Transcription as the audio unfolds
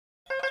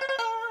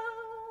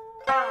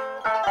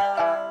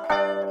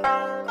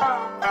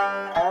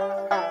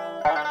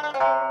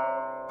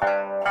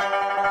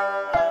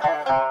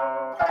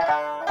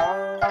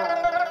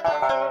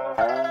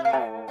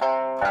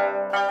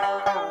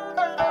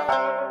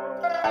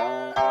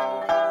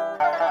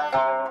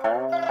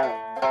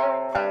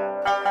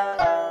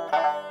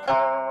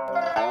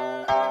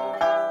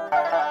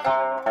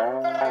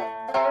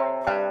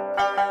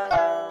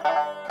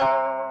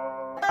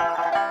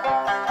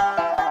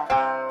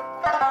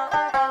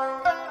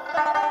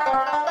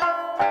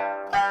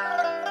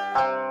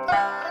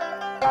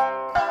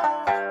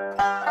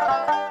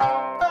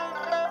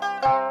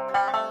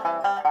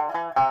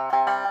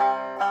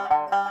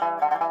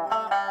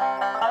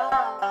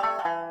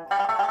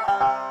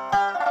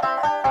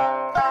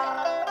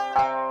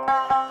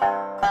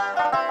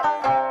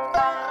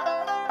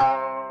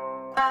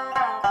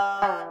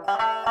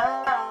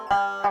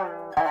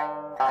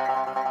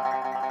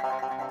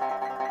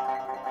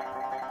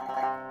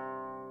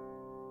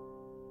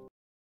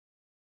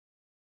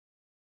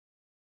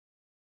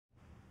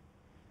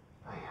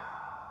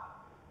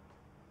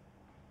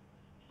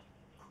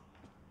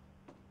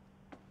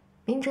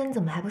明哲，你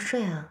怎么还不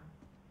睡啊？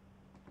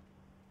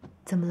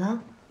怎么了？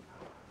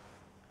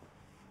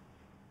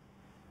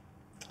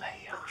哎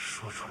呀，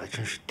说出来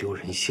真是丢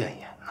人现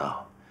眼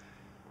呐！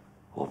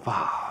我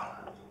爸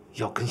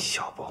要跟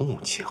小保姆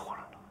结婚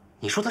了，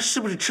你说他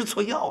是不是吃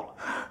错药了？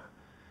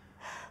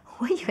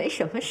我以为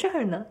什么事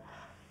儿呢？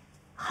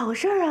好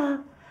事儿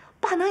啊！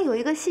爸能有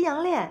一个西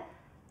洋恋，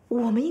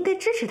我们应该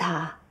支持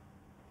他。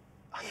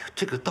哎呀，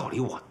这个道理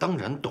我当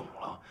然懂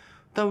了，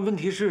但问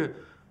题是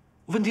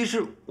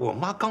我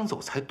妈刚走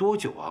才多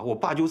久啊，我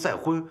爸就再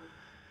婚，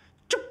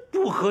这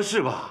不合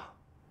适吧？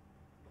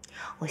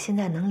我现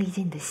在能理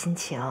解你的心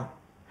情，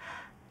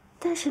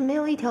但是没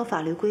有一条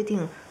法律规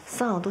定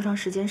丧偶多长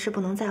时间是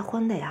不能再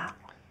婚的呀。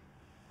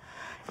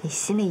你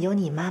心里有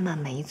你妈妈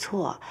没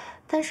错，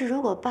但是如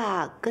果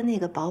爸跟那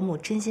个保姆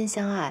真心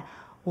相爱，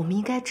我们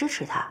应该支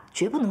持他，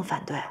绝不能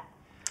反对。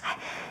哎，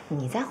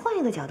你再换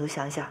一个角度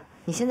想想，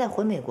你现在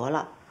回美国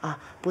了啊，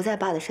不在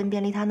爸的身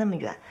边，离他那么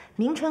远，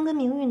明晨跟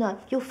明玉呢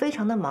又非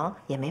常的忙，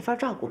也没法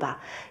照顾爸，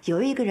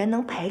有一个人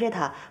能陪着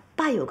他，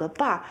爸有个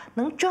伴儿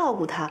能照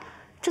顾他，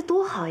这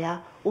多好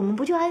呀！我们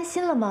不就安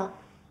心了吗？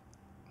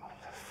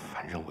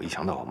反正我一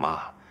想到我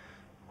妈，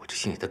我这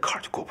心里的坎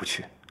儿就过不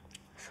去。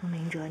苏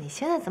明哲，你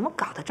现在怎么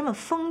搞得这么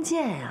封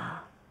建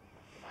呀？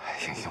哎，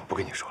行行，不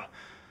跟你说了，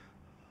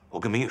我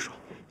跟明玉说。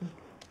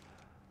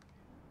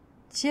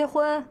结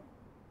婚？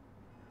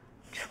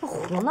这不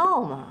胡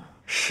闹吗？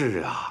是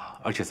啊，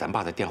而且咱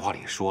爸在电话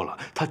里说了，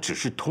他只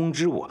是通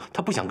知我，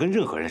他不想跟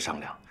任何人商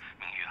量。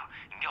明玉啊，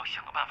你一定要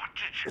想个办法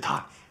支持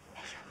他。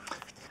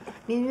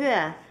明玉，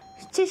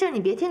这事儿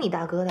你别听你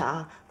大哥的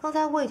啊，刚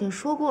才我已经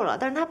说过了，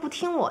但是他不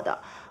听我的。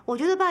我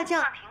觉得爸这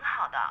样挺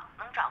好的，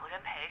能找个人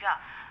陪着，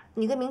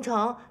你跟明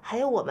成还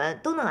有我们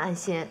都能安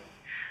心。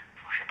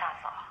不是大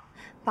嫂，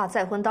爸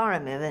再婚当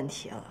然没问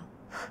题了，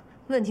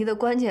问题的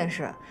关键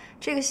是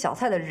这个小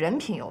蔡的人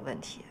品有问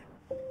题。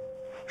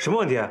什么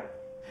问题？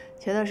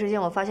前段时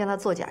间我发现他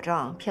做假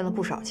账，骗了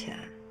不少钱，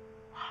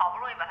好不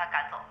容易把他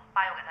赶走，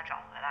爸又给他找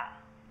回来了。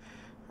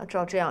那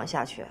照这样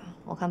下去，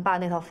我看爸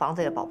那套房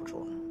子也保不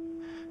住了。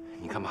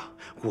你看吧，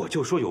我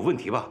就说有问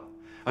题吧。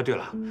啊，对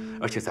了，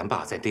而且咱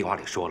爸在电话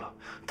里说了，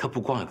他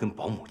不光要跟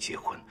保姆结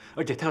婚，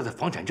而且他要在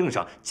房产证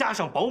上加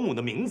上保姆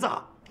的名字。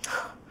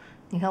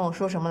你看我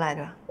说什么来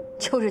着？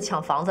就是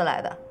抢房子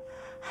来的。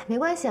没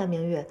关系啊，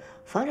明玉，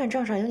房产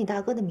证上有你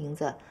大哥的名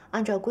字，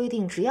按照规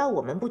定，只要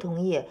我们不同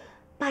意，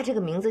爸这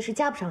个名字是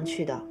加不上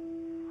去的。哦，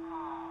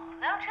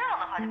那要这样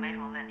的话就没什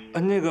么问题。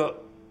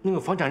那个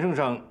房产证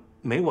上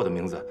没我的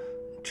名字，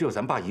只有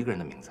咱爸一个人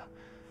的名字。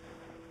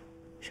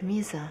什么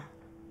意思啊？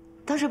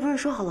当时不是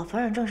说好了，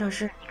房产证上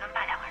是你跟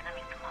爸两个人的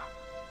名字吗？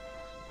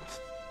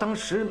当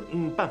时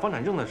办房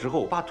产证的时候，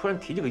我爸突然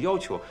提这个要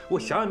求，我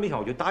想也没想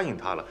我就答应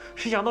他了。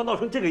谁想到闹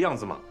成这个样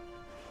子嘛？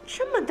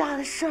这么大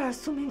的事儿，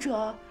苏明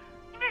哲，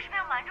你为什么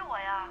要瞒着我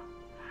呀？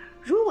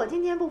如果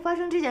今天不发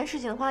生这件事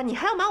情的话，你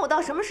还要瞒我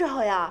到什么时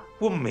候呀？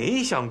我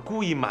没想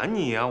故意瞒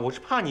你啊，我是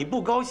怕你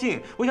不高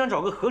兴，我想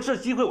找个合适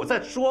的机会我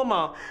再说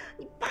嘛。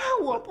你怕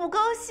我不高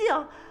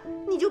兴，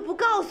你就不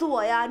告诉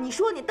我呀？你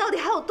说你到底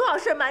还有多少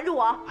事瞒着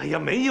我？哎呀，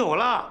没有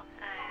了。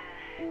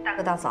大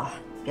哥大嫂，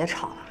别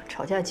吵了，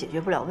吵架解决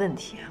不了问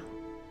题啊。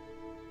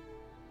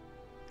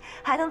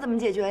还能怎么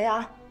解决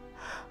呀？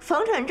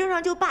房产证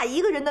上就爸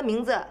一个人的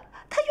名字，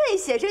他愿意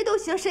写谁都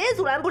行，谁也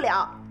阻拦不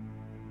了。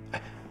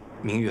哎，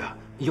明玉啊，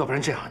要不然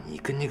这样，你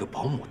跟那个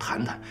保姆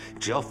谈谈，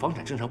只要房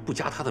产证上不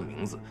加他的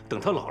名字，等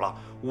他老了，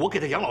我给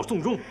他养老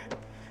送终。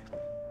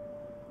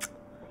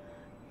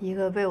一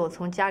个被我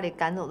从家里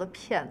赶走的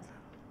骗子，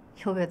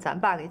又被咱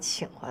爸给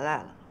请回来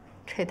了，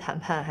这谈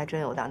判还真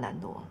有点难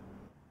度。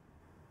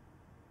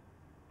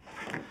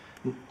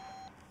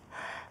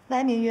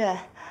来，明月，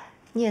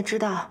你也知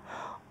道，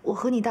我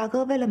和你大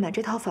哥为了买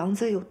这套房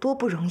子有多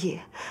不容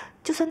易，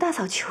就算大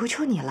嫂求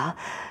求你了，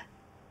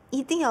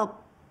一定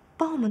要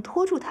帮我们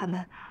拖住他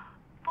们。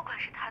不管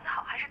是谈得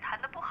好还是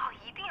谈得不好，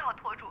一定要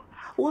拖住。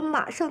我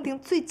马上订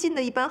最近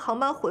的一班航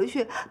班回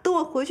去，等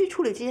我回去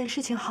处理这件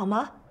事情，好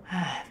吗？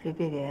哎，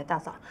别，大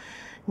嫂，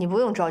你不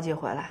用着急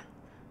回来，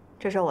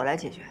这事我来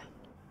解决。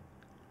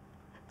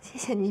谢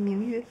谢你，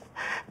明玉，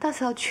大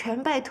嫂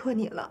全拜托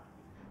你了。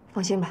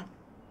放心吧。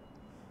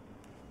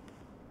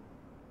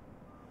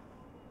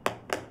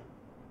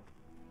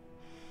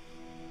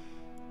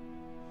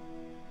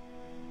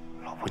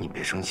老婆，你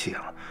别生气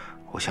啊，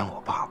我想我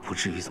爸不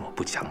至于这么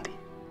不讲理。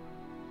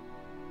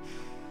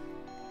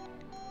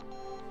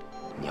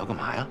你要干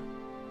嘛呀？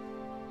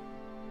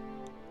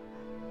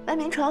来，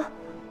明成，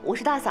我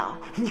是大嫂。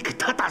你给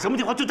他打什么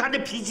电话？就他这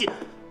脾气。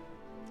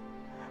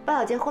爸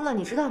要结婚了，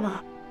你知道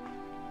吗？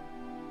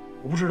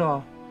我不知道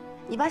啊。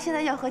你爸现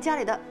在要和家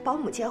里的保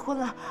姆结婚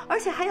了，而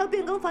且还要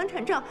变更房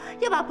产证，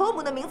要把保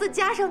姆的名字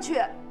加上去。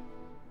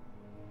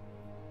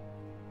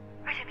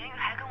而且明玉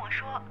还跟我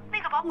说，那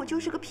个保姆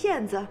就是个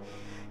骗子，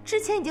之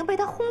前已经被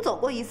他轰走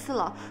过一次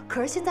了，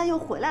可是现在又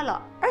回来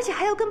了，而且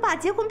还要跟爸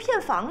结婚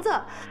骗房子。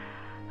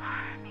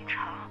明成，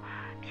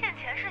骗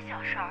钱是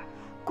小事儿，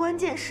关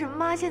键是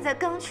妈现在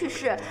刚去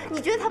世，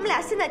你觉得他们俩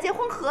现在结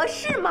婚合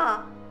适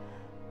吗？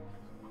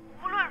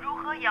无论如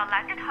何也要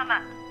拦着他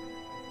们。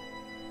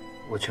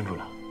我清楚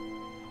了，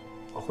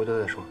我回头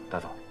再说，大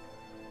嫂。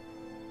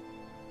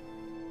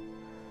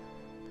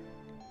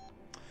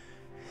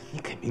你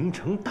给明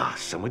成打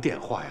什么电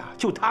话呀？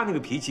就他那个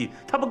脾气，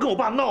他不跟我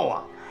爸闹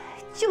啊？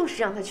就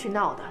是让他去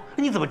闹的。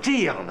你怎么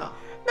这样呢？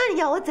那你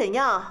要我怎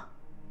样？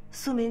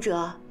苏明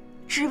哲，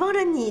指望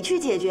着你去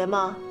解决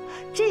吗？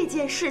这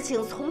件事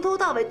情从头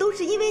到尾都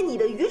是因为你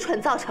的愚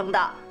蠢造成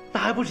的。那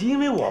还不是因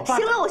为我爸？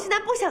行了，我现在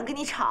不想跟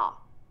你吵，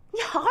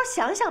你好好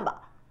想想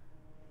吧。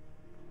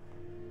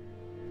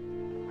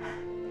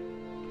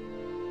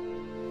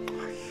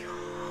哎呀，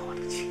我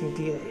的亲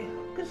爹呀，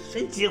跟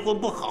谁结婚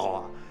不好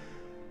啊？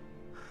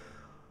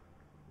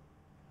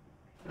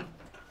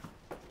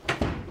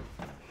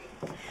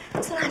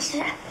苏老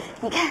师，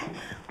你看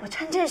我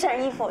穿这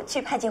身衣服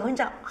去拍结婚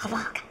照，好不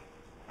好看？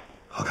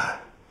好看，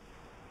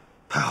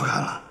太好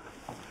看了！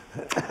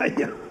哎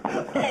呀，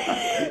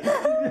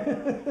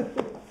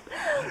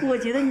我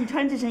觉得你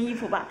穿这身衣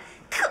服吧，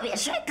特别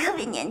帅，特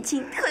别年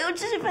轻，特有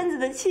知识分子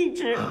的气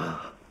质。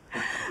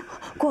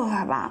过会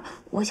儿吧，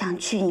我想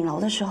去影楼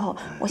的时候，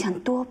我想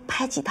多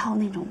拍几套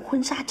那种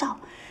婚纱照，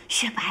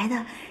雪白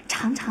的、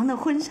长长的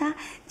婚纱，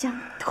这样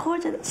拖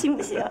着的，行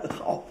不行？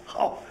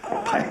好，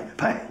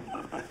拍。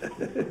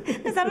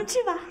那咱们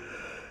去吧。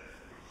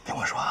听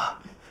我说啊，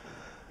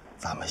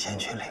咱们先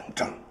去领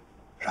证，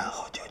然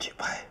后就去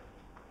拍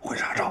婚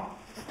纱照。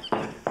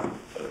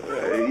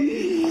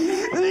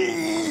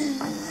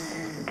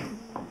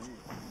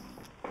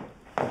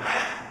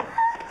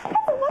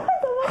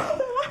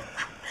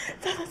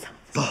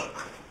走。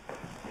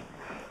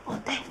哦，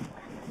对。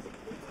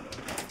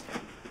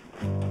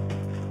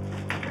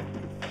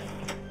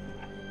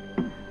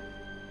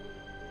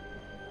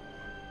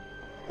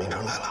明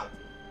成来了。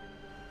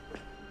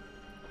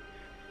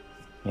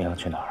你要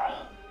去哪儿啊？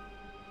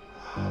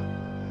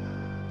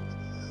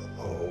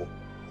我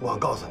忘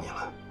告诉你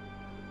了，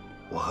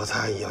我和蔡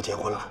阿姨要结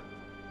婚了。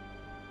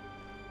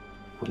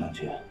不能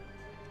结。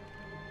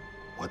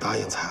我答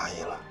应蔡阿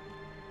姨了，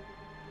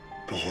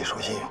必须守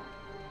信用。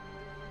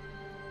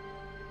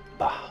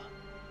爸，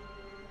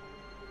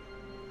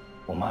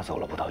我妈走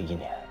了不到1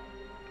年，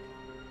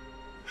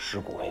尸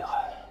骨未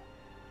寒，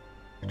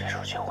这时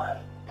候结婚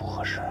不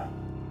合适。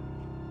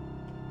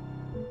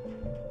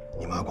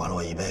你妈管了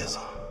我一辈子，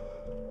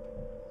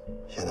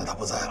现在她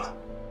不在了，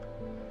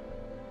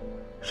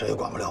谁也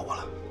管不了我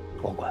了。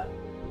我管，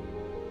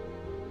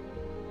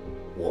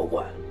我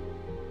管。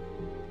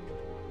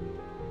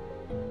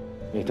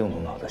你动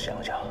动脑子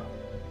想想，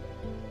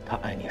她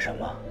爱你什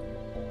么？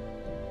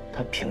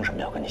她凭什么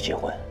要跟你结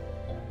婚？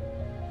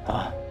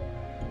啊，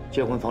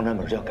结婚房产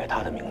本就要改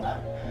她的名字，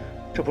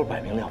这不是摆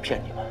明了要骗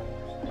你吗？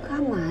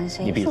干嘛？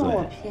谁你闭嘴！说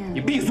我骗？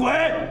你闭嘴！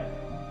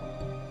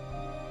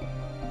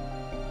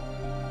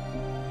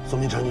苏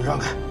明成，你让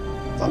开，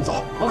咱们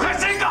走。我看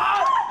谁敢！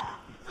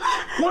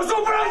我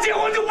说不让结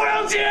婚就不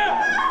让结。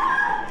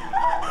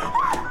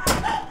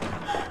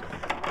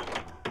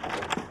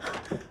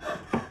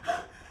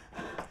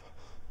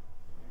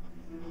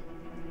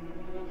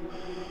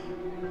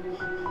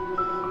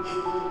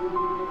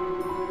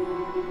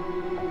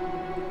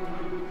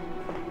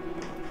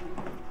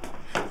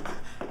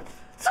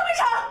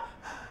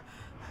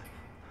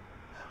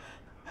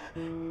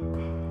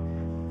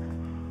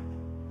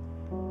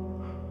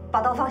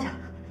把刀放下。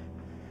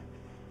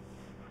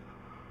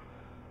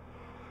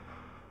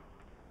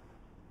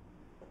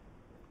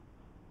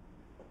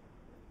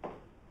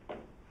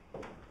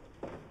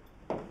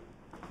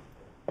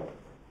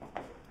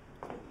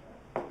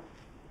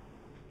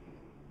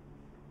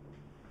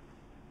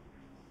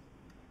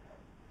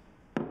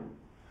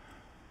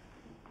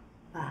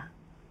爸，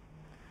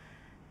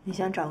你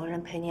想找个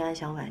人陪你安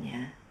享晚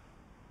年，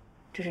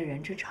这是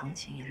人之常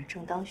情，也是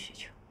正当需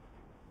求，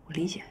我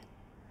理解，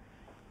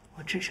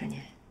我支持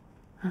您。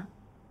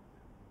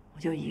我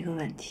就一个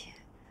问题，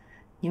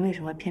你为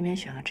什么偏偏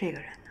选了这个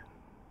人呢？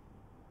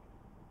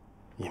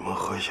你们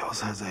和小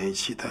蔡在一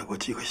起待过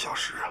几个小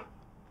时啊？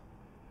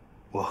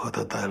我和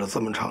他待了这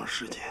么长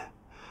时间，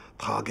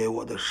他给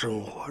我的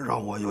生活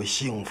让我有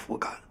幸福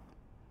感，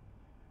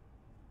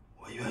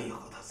我愿意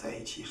和他在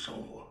一起生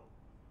活。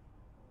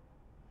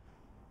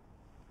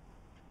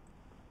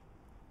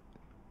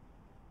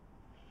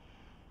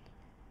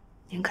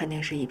您肯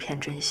定是一片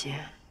真心。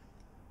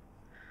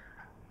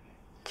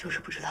就是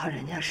不知道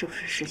人家是不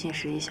是实心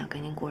实意想跟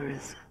您过日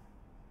子。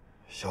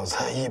小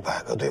蔡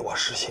100个对我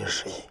实心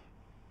实意。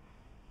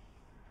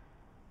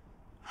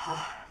好，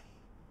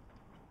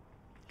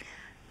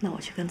那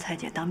我去跟蔡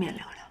姐当面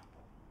聊聊，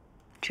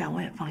这样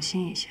我也放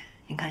心一些。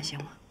您看行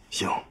吗？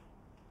行。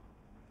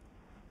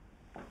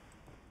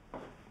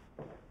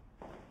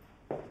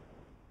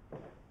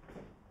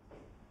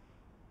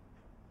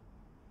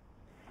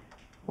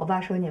我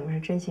爸说你们是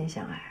真心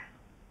相爱，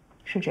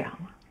是这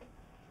样吗？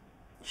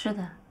是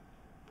的。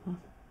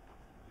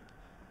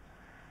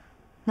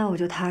那我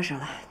就踏实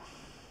了，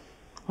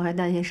我还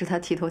担心是他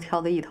剃头挑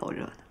的一头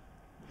热呢。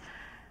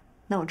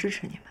那我支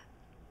持你们，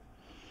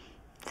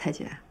蔡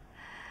姐，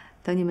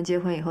等你们结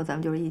婚以后，咱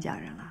们就是一家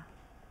人了。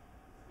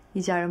一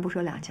家人不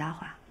说两家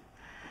话，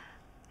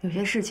有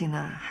些事情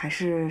呢，还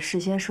是事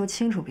先说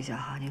清楚比较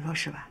好，你说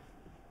是吧？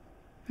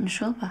你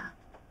说吧。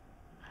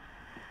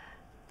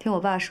听我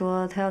爸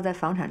说，他要在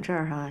房产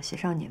证上写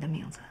上你的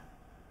名字。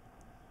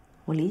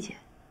我理解，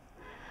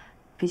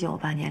毕竟我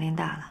爸年龄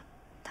大了，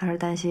他是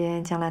担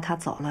心将来他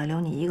走了，留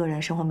你一个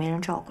人生活没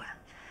人照管，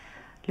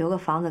留个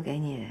房子给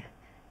你，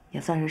也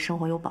算是生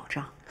活有保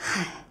障。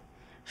嗨，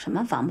什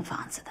么房不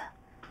房子的，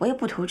我也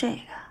不图这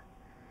个。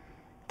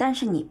但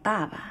是你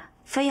爸爸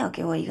非要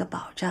给我一个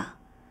保障，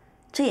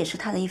这也是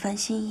他的一番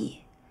心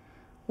意。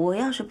我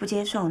要是不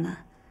接受呢，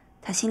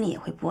他心里也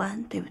会不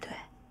安，对不对？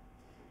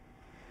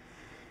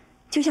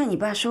就像你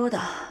爸说的，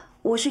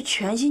我是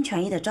全心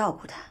全意的照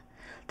顾他，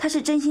他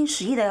是真心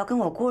实意的要跟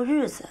我过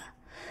日子，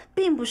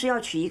并不是要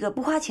娶一个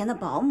不花钱的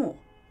保姆，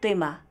对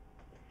吗？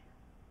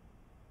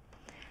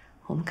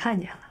我们看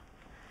见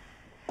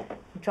了，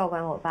你照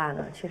管我爸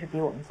呢，确实比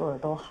我们做的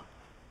都好，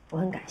我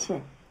很感谢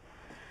你。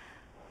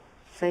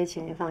所以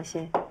请您放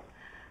心，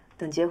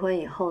等结婚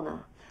以后呢，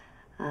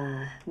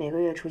每个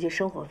月出去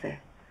生活费，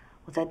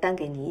我再单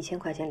给你1000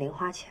块钱零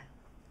花钱。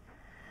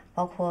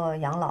包括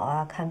养老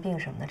啊、看病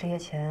什么的，这些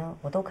钱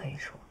我都可以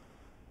出。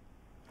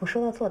我说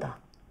到做到。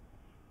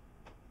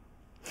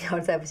你要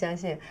是再不相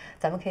信，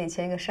咱们可以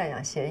签一个赡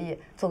养协议，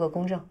做个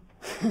公证。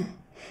哼，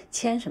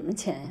签什么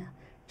签呀？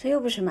这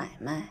又不是买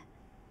卖。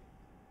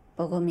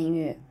不过明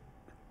玉，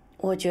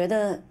我觉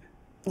得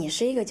你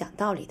是一个讲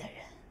道理的人，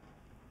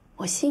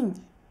我信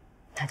你。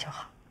那就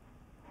好。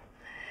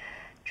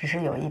只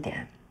是有一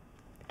点，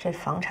这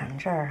房产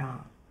证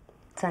上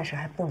暂时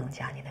还不能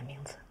加你的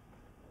名字。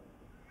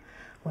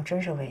我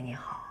真是为你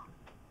好，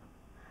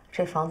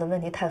这房子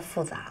问题太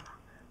复杂了，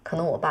可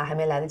能我爸还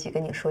没来得及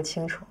跟你说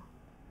清楚。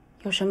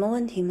有什么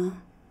问题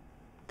吗？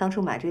当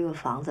初买这个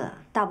房子，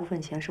大部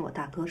分钱是我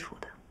大哥出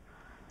的，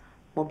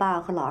我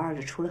爸和老二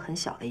只出了很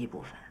小的一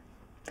部分。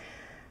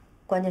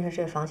关键是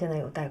这房现在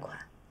有贷款，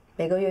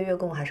每个月月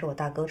供还是我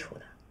大哥出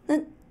的。那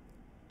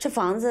这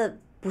房子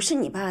不是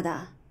你爸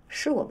的？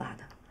是我爸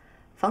的，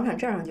房产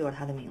证上就是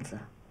他的名字。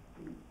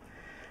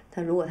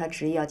但如果他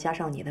执意要加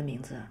上你的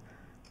名字，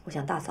我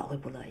想大嫂会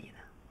不乐意的。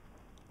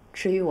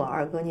至于我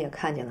二哥，你也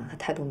看见了，他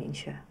态度明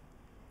确。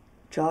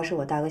主要是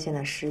我大哥现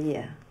在失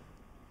业，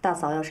大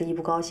嫂要是一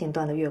不高兴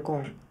断了月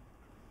供，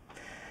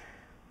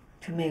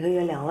这每个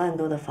月2万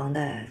多的房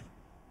贷，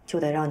就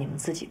得让你们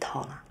自己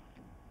掏了。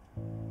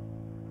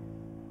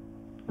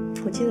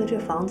我记得这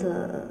房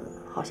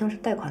子好像是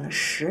贷款了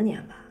10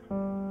年吧，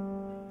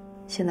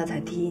现在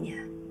才第1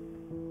年。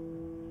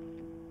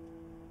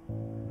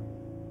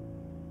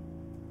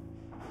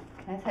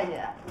哎，蔡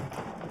姐，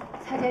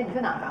蔡姐，你去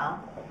哪儿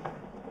啊？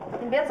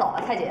你别走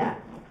啊，蔡姐。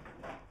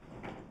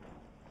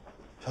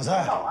小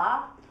蔡，走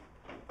啊！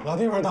老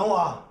地方等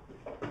我。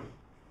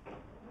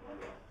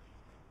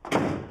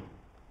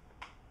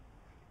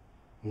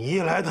你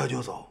一来他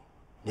就走，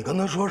你跟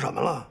他说什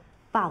么了？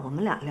爸，我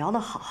们俩聊得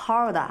好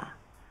好的，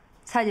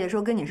蔡姐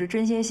说跟你是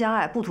真心相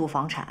爱，不图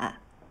房产，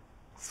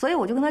所以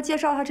我就跟她介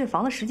绍她这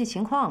房子实际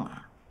情况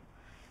啊。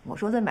我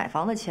说这买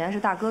房的钱是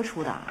大哥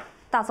出的，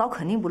大嫂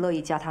肯定不乐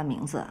意加他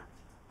名字。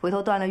回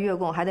头断了月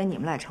供还得你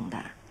们来承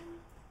担，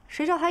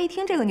谁知道他一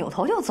听这个扭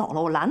头就走了，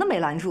我拦都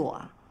没拦住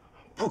啊！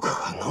不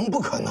可能，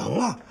不可能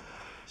啊！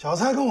小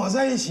蔡跟我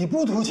在一起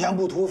不图钱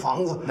不图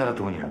房子，那他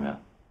图你什么呀？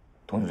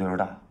图你岁数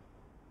大，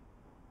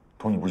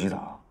图你不洗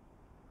澡，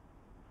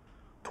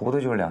图的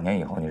就是2年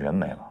以后你人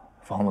没了，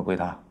房子归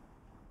他。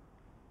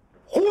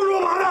胡说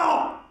八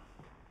道！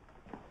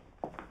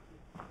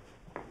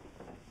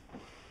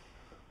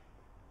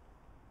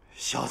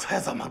小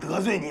蔡怎么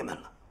得罪你们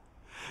了？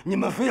你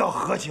们非要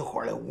合起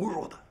伙来侮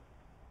辱他，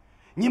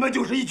你们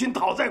就是一群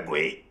讨债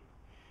鬼，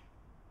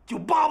就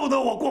巴不得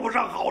我过不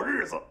上好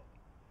日子。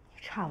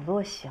差不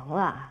多行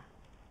了，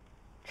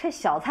这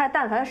小蔡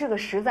但凡是个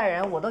实在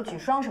人，我都举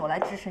双手来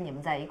支持你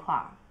们在一块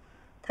儿。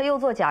他又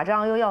做假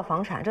账又要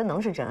房产，这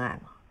能是真爱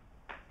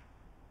吗？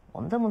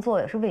我们这么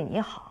做也是为你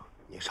好。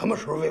你什么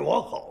时候为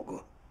我好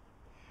过？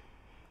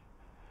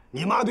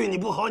你妈对你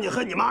不好，你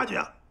恨你妈去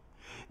啊？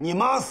你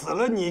妈死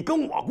了，你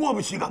跟我过不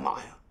去干嘛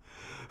呀？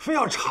非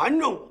要缠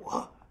着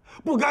我，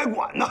不该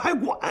管的还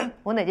管。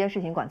我哪件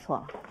事情管错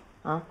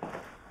了？啊？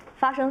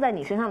发生在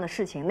你身上的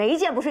事情，哪一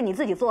件不是你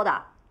自己做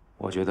的？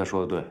我觉得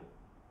说的对，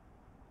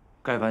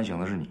该反省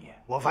的是你。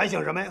我反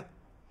省什么呀？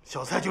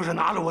小蔡就是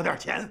拿了我点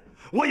钱，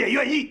我也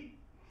愿意。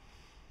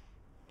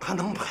他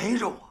能陪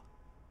着我，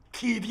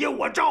体贴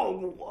我，照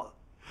顾我，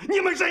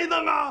你们谁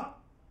能啊？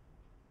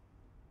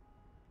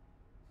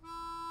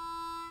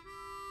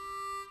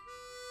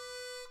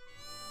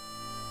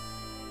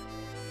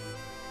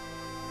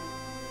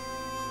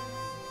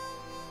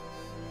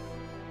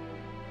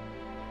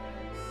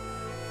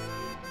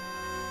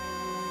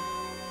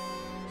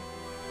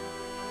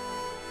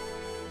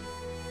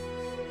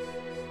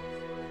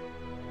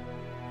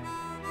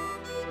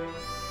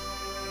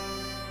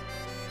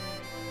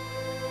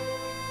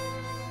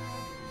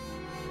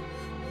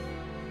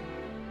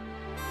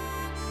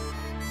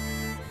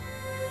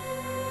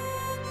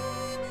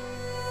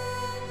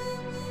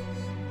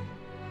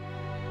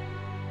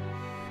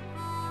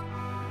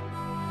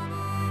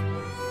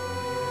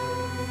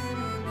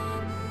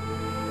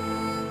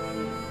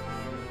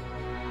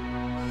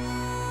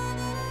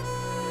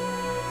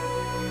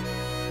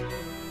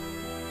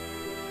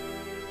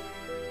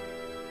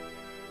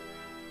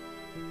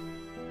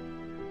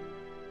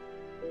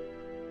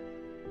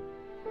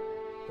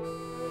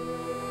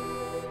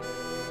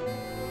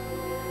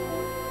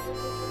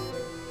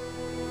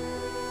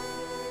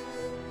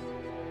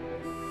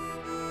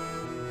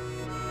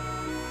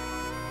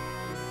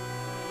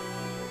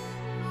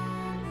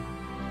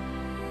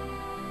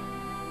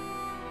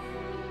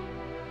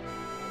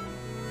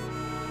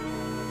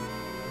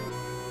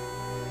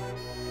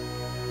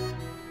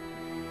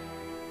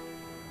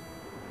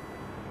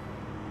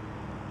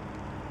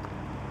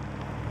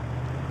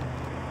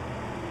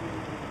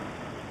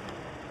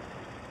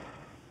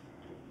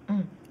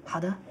好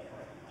的，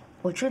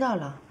我知道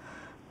了。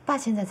爸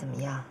现在怎么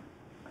样？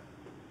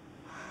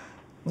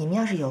你们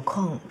要是有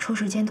空，抽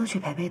时间多去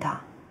陪陪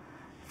他。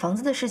房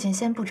子的事情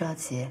先不着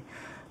急，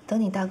等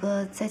你大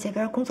哥在这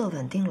边工作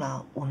稳定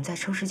了，我们再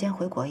抽时间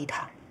回国一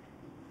趟。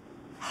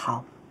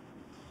好，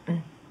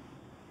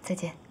再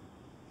见。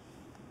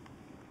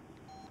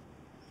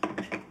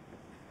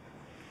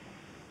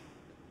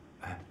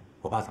哎，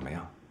我爸怎么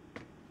样？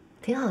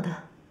挺好的，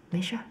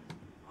没事。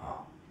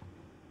哦，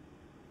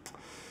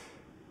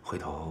回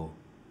头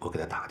我给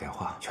他打个电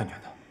话，劝劝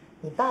他。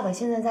你爸爸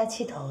现在在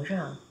气头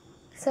上，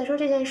再说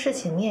这件事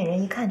情，明眼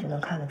人一看就能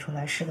看得出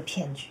来是个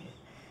骗局。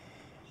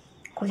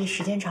估计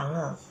时间长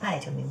了，爸也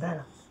就明白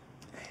了。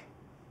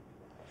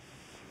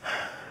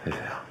瑞瑞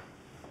啊，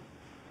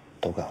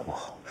都怪我不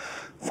好，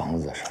房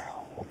子的事啊，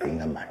我不应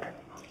该瞒着你。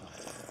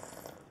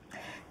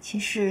其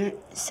实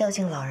孝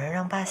敬老人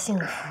让爸幸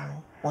福，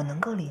我能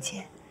够理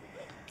解，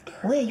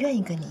我也愿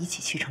意跟你一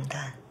起去承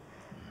担。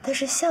但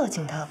是孝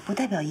敬他不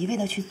代表一味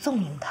的去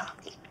纵容他。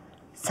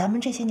咱们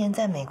这些年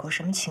在美国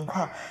什么情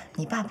况，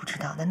你爸不知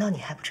道，难道你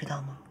还不知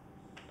道吗？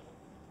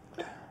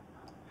对。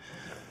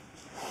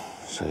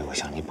所以我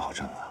向你保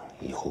证啊，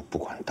以后不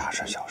管大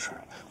事小事，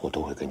我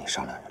都会跟你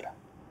商量着来。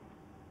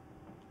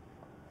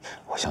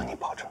我向你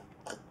保证。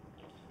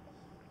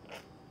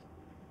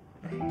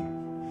来，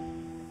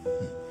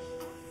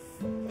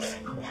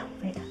我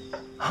喂他。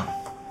啊！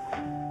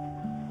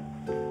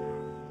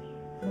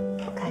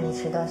我看你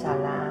吃多少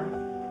啦？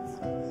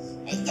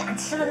哎呀，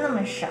吃了那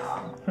么少。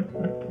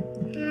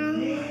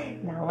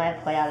那外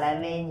婆要来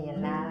喂你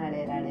啦！来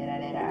啦来啦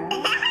来啦！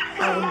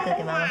还有一个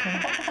给妈妈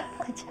看，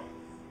快去！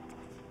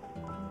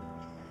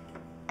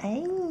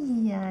哎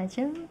呀，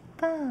真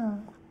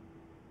棒！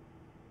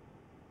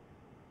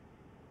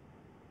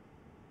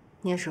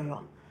聂叔叔，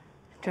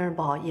真是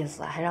不好意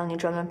思，还让您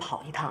专门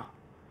跑一趟。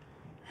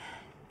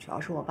主要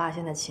是我爸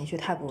现在情绪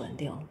太不稳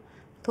定了，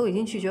都已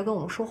经拒绝跟我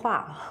们说话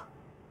了。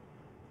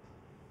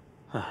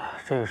哎，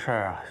这个事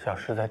儿啊，小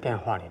石在电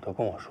话里都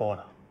跟我说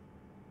了，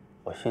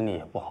我心里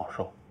也不好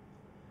受。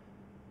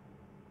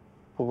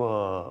不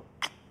过，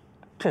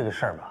这个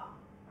事儿吧，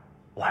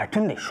我还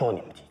真得说你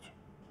们几句。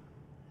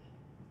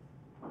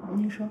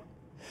您说，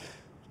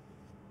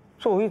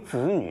作为子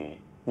女，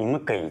你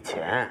们给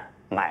钱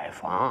买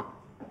房，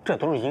这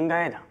都是应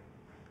该的。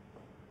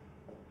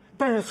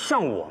但是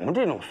像我们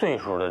这种岁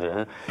数的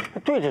人，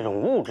对这种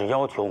物质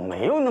要求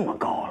没有那么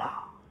高了。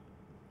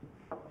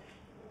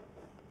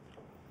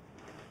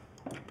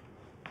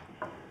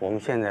我们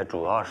现在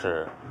主要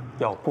是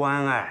要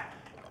关爱，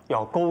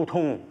要沟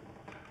通，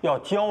要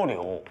交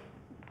流。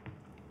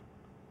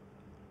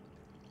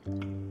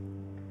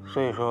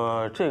所以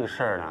说这个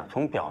事儿呢，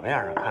从表面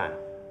上看，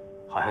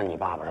好像你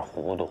爸爸是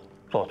糊涂，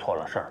做错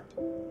了事儿。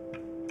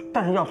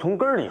但是要从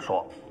根儿里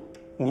说，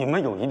你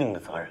们有一定的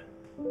责任。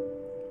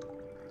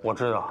我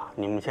知道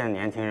你们现在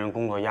年轻人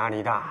工作压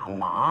力大，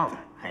忙，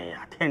哎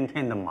呀，天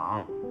天的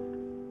忙，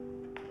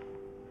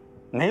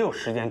没有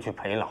时间去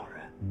陪老人。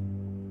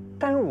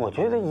但是我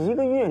觉得一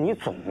个月你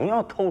总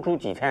要抽出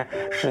几天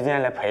时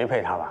间来陪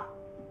陪他吧。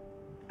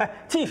哎，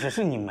即使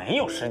是你没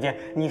有时间，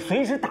你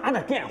随时打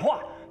打电话，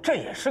这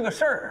也是个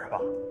事儿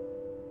吧。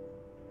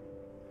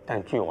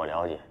但据我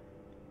了解，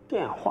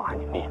电话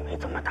你们也没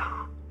怎么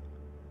打。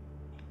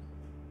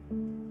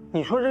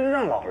你说这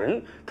让老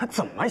人他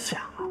怎么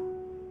想啊？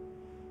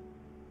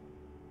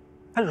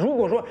他如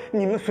果说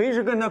你们随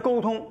时跟他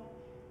沟通，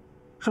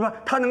是吧？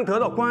他能得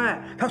到关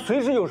爱，他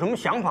随时有什么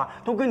想法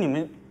都跟你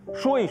们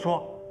说一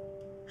说，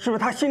是不是？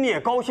他心里也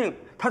高兴，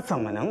他怎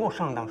么能够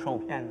上当受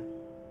骗呢？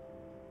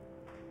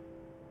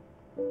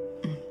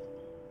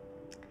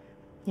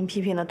您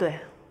批评的对，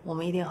我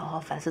们一定好好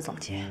反思总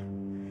结。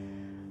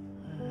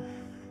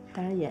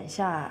但是眼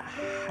下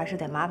还是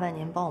得麻烦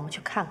您帮我们去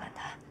看看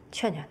他，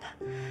劝劝他，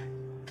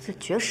这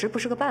绝食不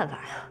是个办法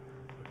呀。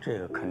这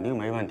个肯定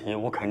没问题，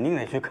我肯定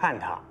得去看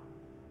他。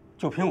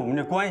就凭我们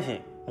这关系，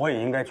我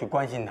也应该去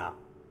关心他。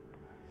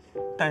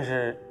但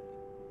是，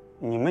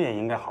你们也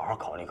应该好好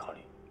考虑考虑，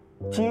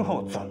今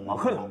后怎么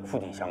和老父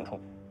亲相处。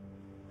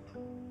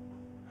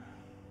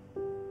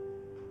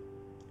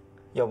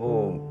要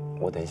不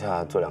我等一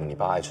下做2个你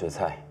爸爱吃的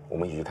菜，我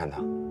们一起去看他。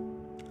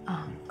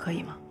啊，可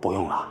以吗？不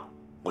用了，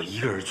我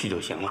一个人去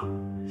就行了。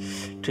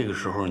这个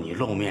时候你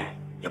露面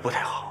也不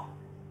太好。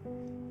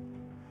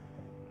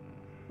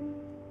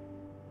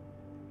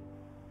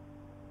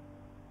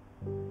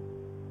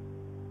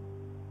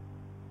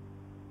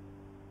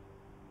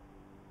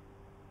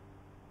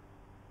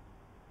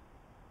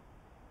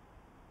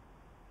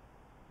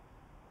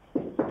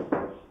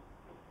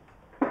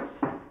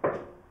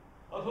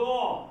老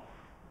苏，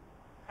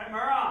开门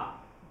啊！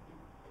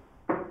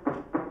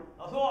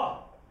老苏，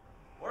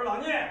我是老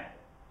聂。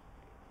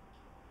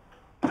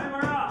开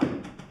门啊！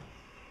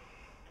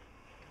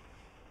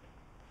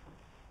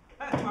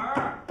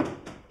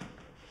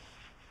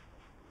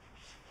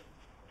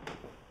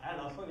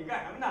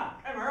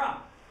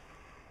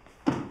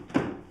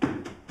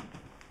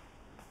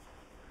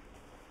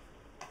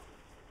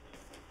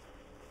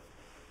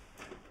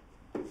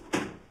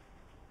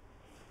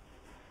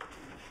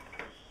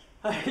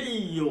哎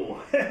呦，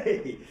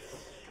嘿嘿，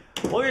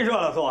我跟你说，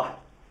老苏，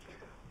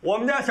我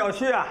们家小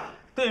区啊，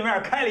对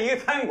面开了一个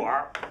餐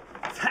馆，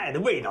菜的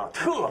味道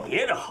特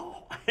别的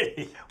好。嘿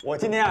嘿，我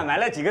今天啊买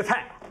了几个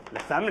菜，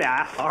咱们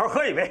俩好好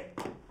喝一杯。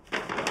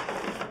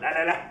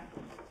来，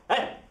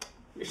哎，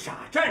你傻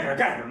站这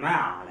干什么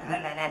呀？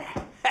来，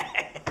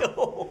哎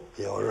呦，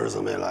有日子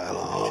没来了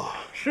啊！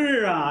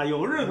是啊，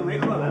有日子没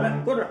喝了，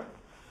来坐这儿。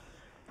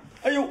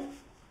哎呦，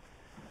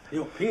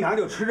平常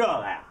就吃这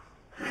个呀？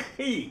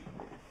嘿。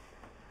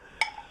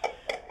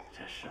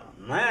什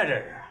么呀，这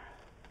是？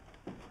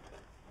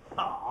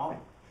好，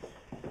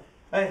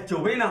哎，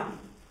酒杯呢？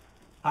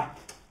哎，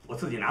我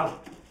自己拿吧。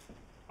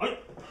哎，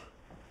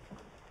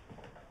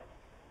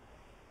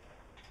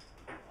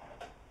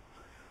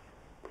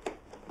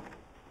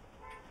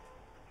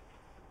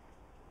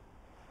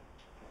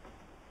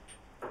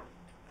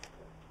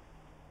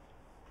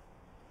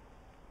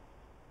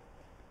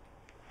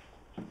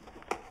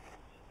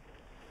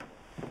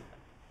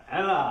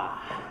来了，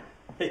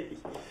嘿嘿，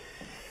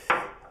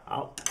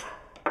好。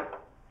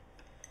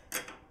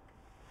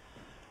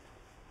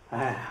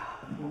哎呀，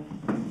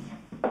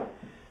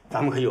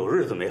咱们可有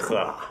日子没喝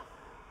了。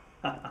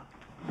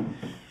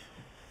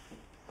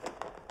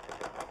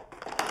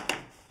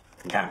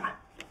你看看，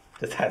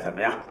这菜怎么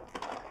样？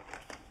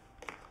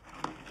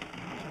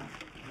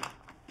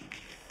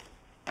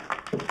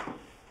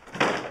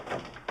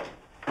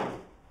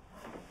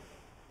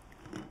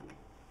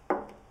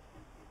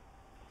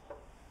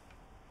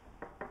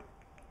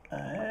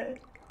哎。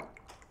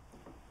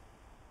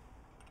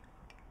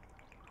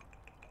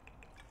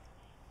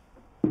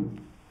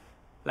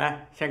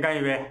来，先干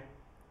一杯。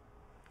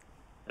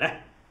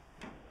来，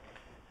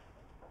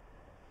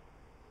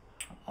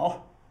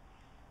好。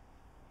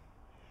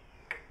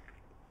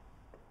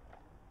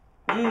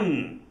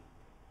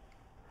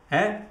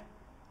哎，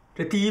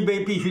这第一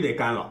杯必须得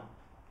干了。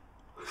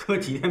这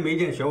几天没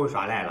见，学会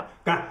耍赖了，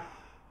干。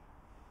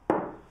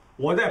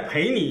我再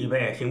陪你一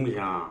杯，行不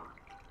行？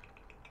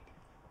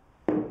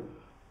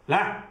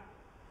来，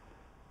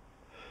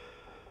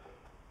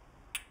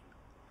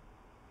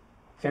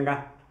先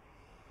干。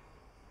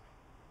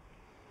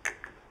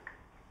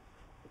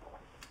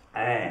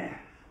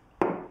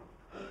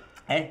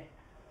哎，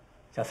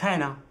小蔡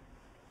呢？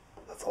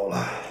他走了。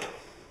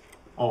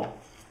哦，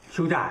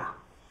休假呀？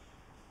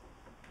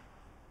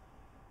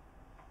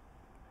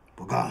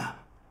不干了。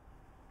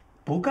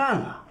不干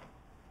了？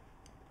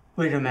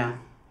为什么呀？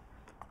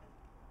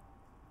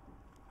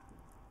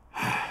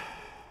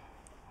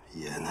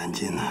一言难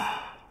尽呐。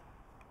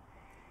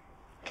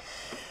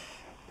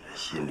这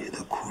心里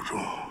的苦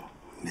衷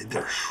没地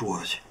儿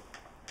说去。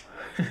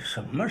这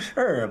什么事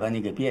儿把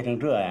你给憋成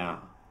这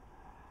样？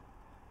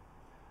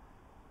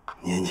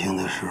年轻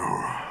的时候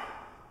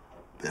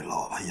被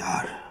老婆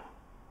压着，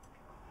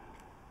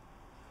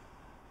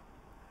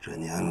这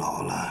年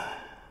老了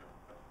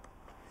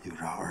又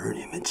让儿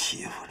女们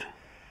欺负着，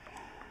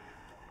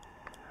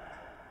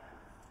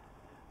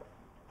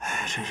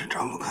哎，真是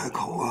张不开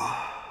口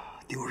啊，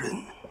丢人。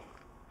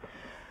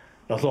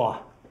老苏，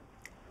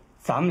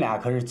咱们俩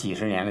可是几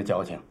十年的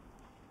交情，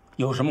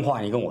有什么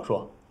话你跟我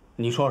说，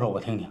你说说我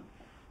听听。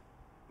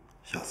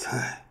小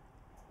蔡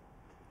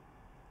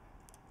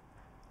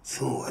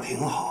伺我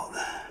挺好的，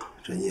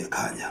这你也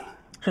看见了。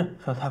是，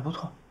小蔡不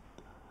错。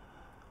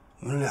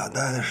我们俩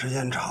待的时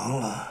间长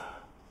了，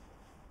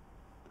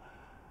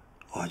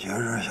我觉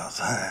着小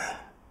蔡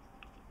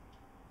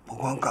不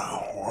光干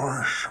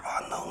活是把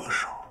能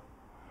手，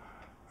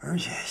而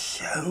且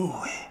贤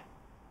惠、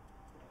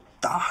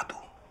大度。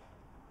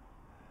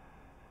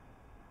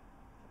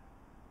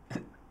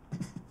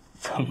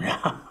怎么着？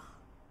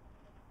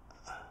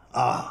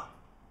啊！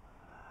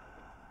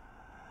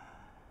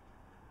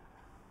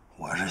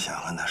我是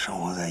想跟他生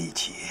活在一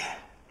起，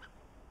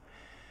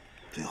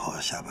最后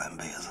下半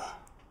辈子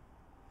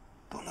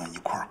都能一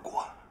块儿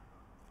过。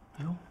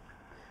哎呦，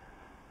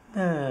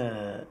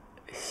那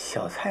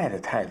小蔡的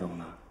态度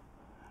呢？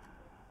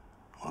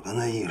我跟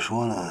他一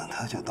说呢，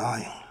他就答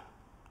应了。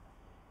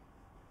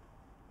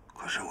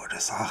可是我这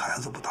仨孩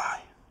子不答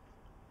应，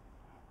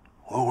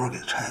活活给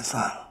拆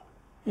散了。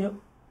哟，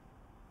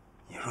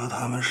你说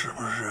他们是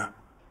不是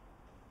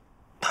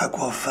太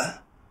过分、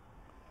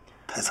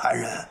太残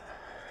忍？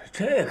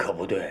这可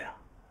不对啊！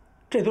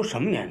这都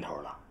什么年头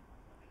了，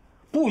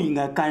不应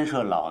该干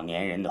涉老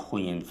年人的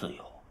婚姻自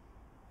由。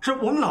是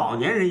我们老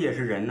年人也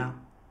是人呢，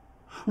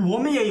我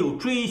们也有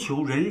追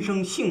求人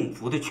生幸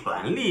福的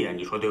权利啊！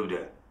你说对不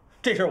对？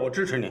这事儿我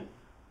支持你。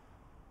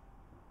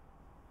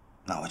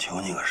那我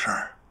求你个事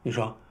儿，你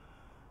说，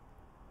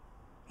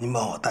您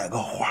帮我带个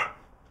话，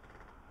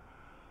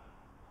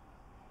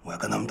我要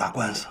跟他们打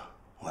官司，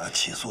我要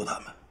起诉他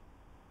们。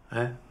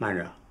哎，慢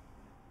着，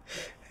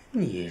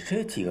你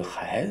这几个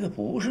孩子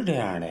不是这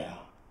样的呀，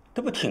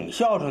这不挺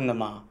孝顺的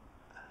吗？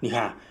你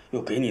看，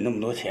又给你那么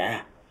多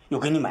钱，又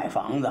给你买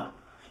房子，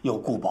又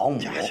雇保姆，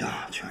假象，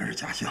全是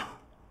假象。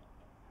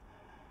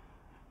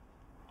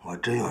我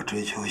真要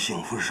追求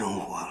幸福生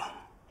活了，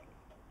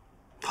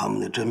他们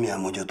的真面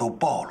目就都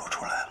暴露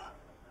出来了，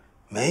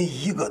没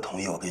一个同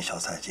意我跟小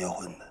蔡结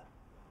婚的。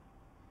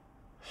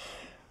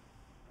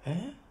哎，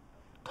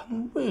他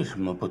们为什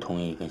么不同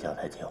意跟小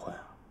蔡结婚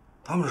啊？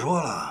他们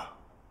说了，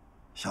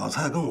小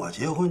蔡跟我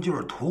结婚就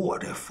是图我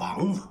这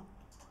房子。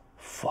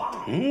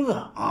房子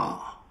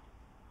啊。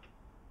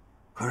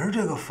可是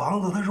这个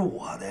房子它是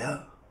我的呀，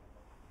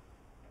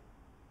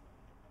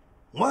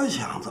我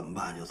想怎么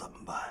办就怎么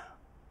办呀，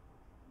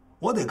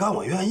我得干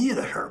我愿意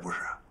的事儿，不是？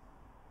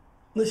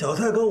那小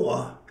蔡跟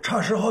我差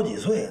10好几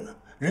岁呢，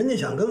人家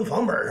想跟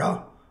房本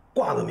上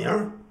挂个名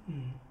儿，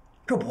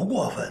这不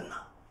过分呐？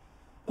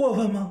过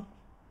分吗？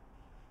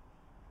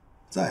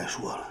再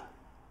说了，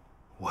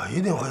我一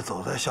定会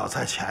走在小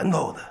蔡前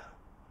头的，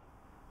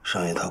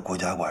剩下他孤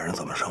家寡人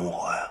怎么生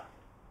活呀？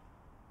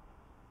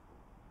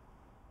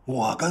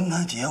我跟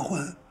他结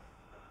婚，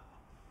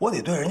我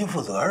得对人家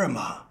负责任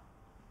吧？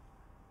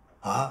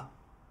啊？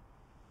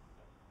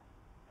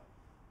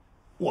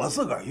我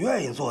自个儿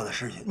愿意做的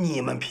事情，你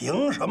们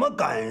凭什么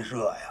干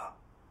涉呀？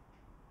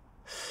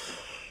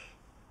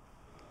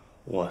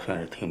我算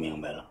是听明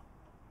白了，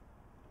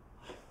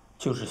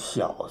就是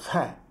小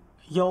蔡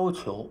要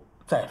求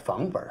在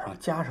房本上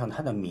加上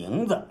他的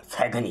名字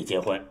才跟你结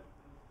婚。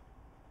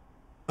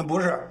不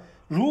是。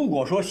如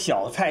果说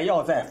小蔡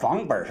要在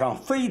房本上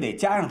非得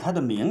加上他的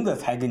名字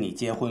才跟你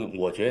结婚，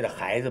我觉得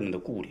孩子们的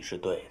顾虑是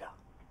对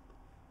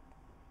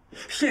的。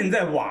现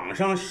在网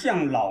上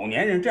像老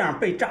年人这样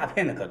被诈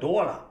骗的可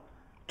多了，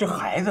这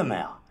孩子们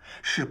呀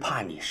是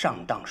怕你上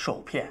当受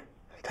骗，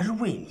他是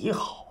为你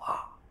好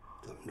啊。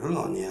怎么着，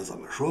老聂怎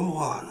么说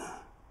话呢？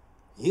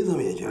你怎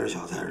么也觉得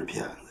小蔡是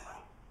骗子呀？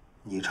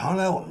你常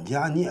来我们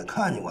家，你也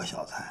看见过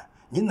小蔡，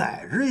你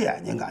哪只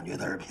眼睛感觉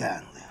他是骗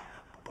子呀？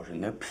不是，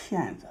那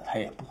骗子他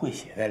也不会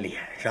写在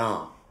脸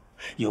上，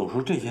有时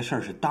候这些事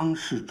儿是当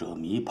事者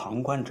迷，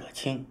旁观者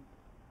清。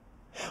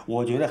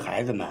我觉得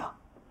孩子们啊，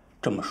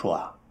这么说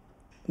啊，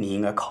你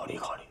应该考虑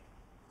考虑。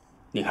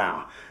你看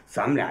啊，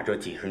咱们俩这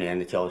几十年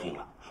的交情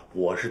了，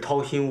我是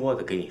掏心窝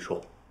子跟你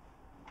说，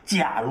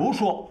假如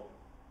说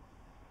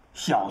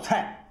小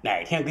蔡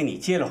哪天跟你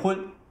结了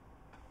婚，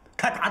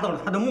他达到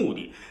了他的目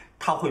的，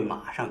他会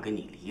马上跟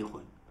你离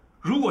婚。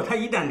如果他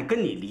一旦跟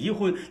你离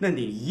婚，那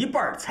你一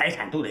半财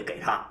产都得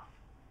给他。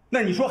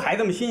那你说孩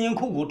子们辛辛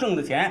苦苦挣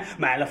的钱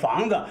买了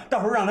房子，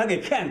到时候让他给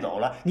骗走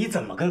了，你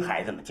怎么跟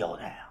孩子们交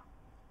代啊？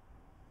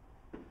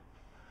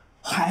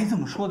孩子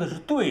们说的是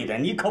对的，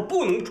你可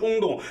不能冲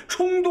动，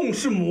冲动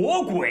是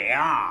魔鬼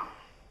啊！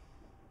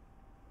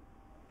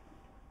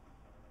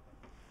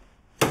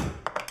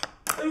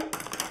哎呦，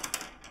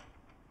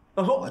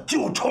老苏，我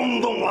就冲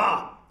动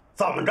了，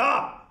怎么着？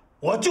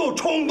我就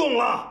冲动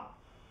了。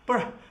不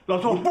是。老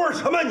苏，你不是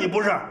什么？你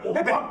不是？我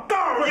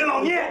告诉你，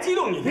老聂，激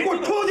动，你给我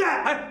出去！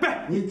哎，别！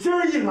你今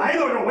儿一来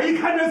到这儿，我一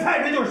看这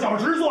菜，这就是小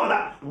石做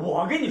的。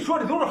我跟你说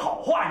的都是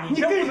好话，你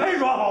跟谁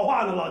说好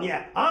话呢，老聂？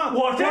啊！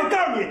我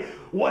告诉你，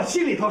我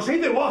心里头谁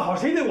对我好，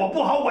谁对我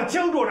不好，我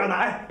清楚着呢。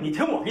哎，你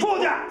听我出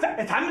去！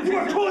咱们你给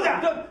我出去！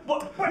不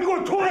是你给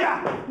我出去！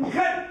你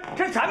看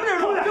这咱们这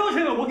老交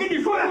情了，我跟你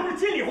说的都是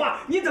心里话，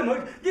你怎么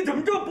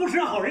这不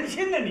识好人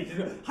心呢？你这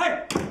是，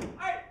嗨，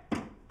哎，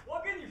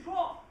我跟你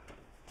说。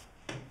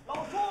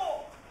老苏，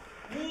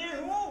你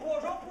如果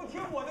说不听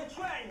我的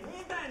劝，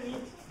一旦你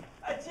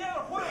结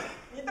了婚，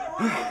你到时候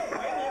后悔，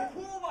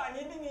你哭吧，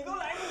你都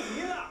来不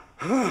及了，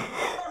到时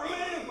候没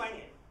人管你。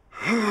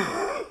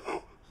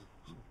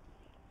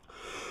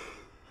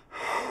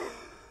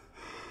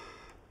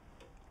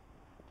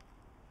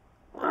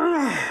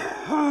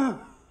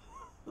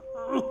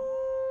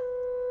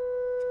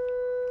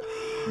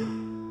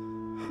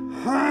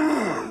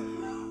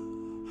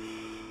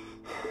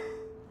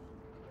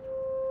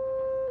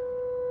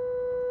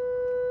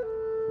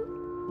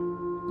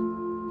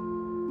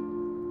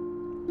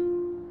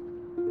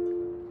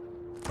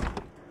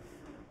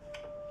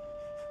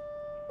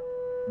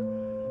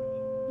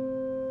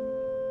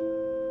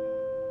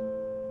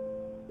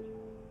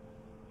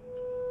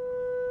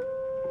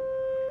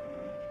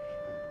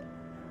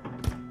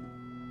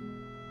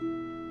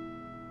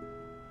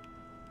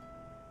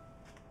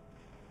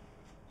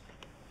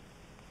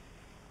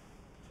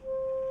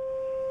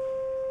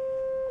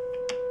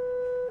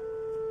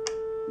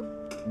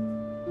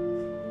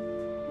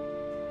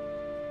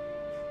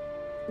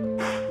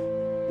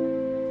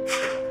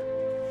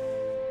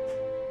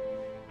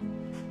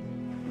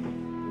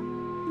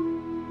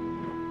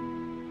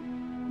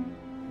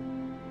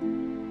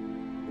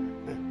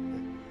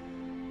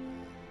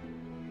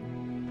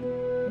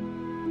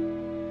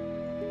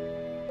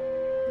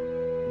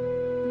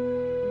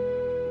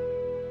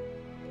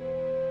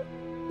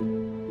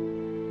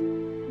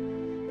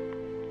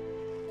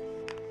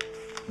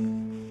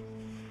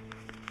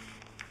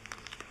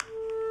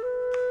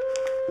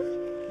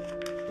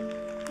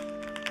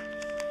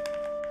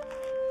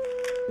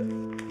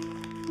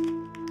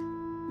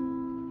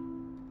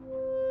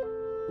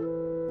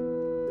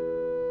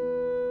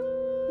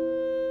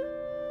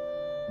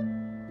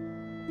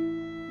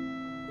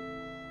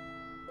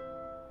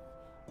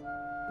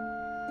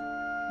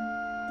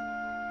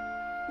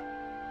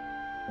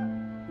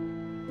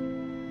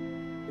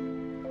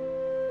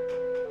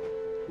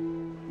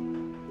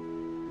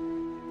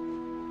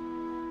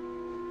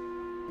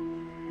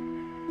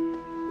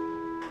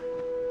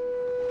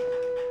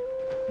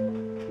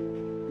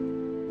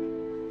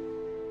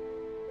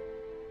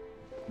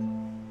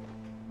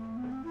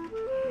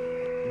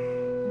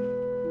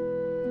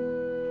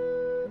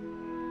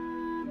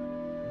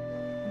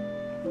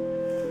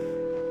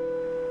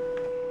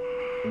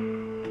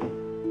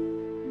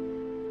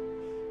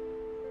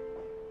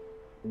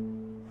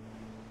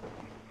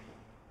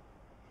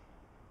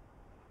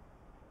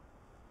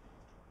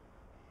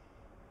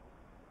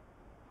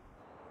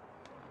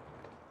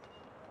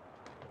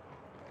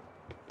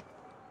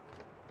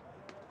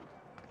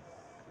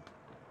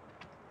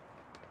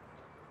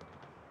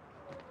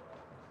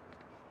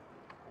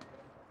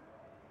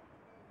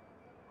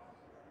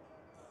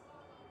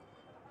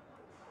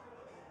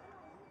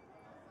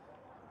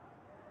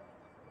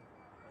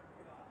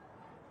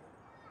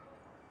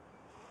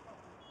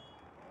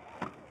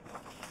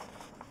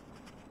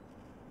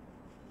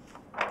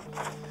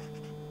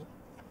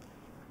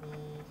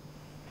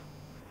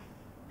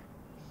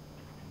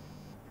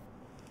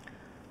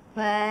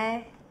喂。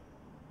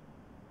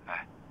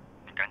哎，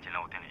你赶紧来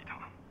我店里一趟。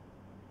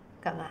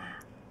干嘛？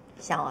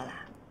想我啦？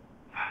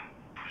哎，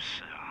不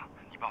是啊，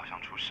你爸好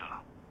像出事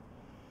了。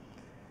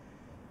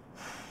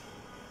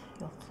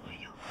有作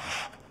用。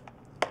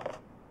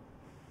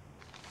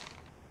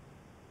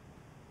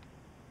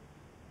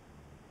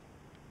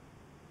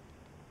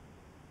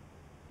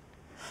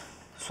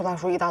苏大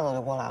叔一大早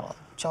就过来了，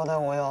交代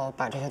我要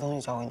把这些东西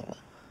交给你们。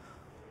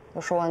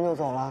我说完就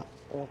走了，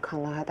我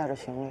看他还带着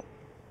行李。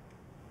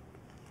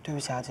对不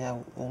起啊，姐，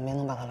我没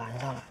能把他拦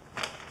下来。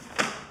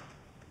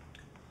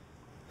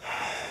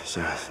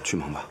行，去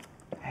忙吧。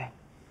哎，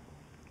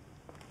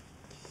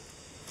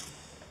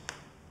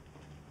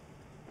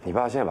你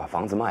爸现在把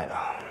房子卖了，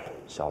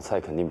小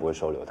蔡肯定不会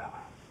收留他，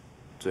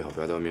最好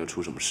不要在外面又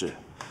出什么事，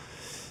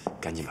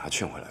赶紧把他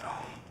劝回来啊。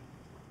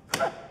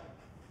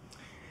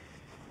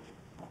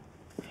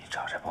你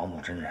找这保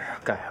姆真是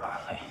盖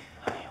了，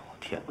哎呦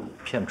天，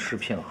骗吃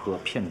骗喝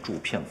骗住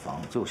骗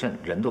房，最后现在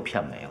人都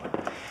骗没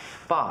了。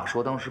爸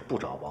说当时不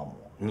找保姆，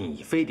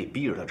你非得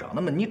逼着他找。那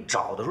么你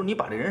找的时候，你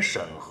把这人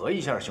审核一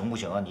下行不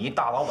行啊？你一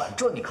大老板，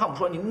这你看不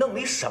出来你弄了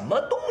一什么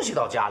东西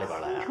到家里边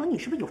来啊？成，你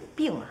是不是有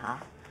病啊？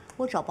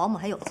我找保姆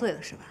还有罪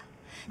了是吧？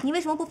你为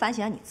什么不反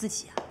省下你自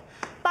己啊？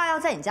爸要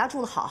在你家住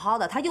的好好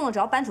的，他用得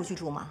着搬出去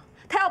住吗？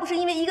他要不是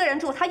因为一个人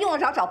住，他用得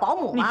着找保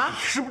姆吗？你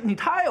是不是你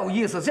太有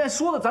意思？现在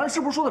说的咱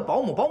是不是说的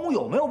保姆？保姆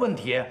有没有问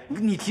题？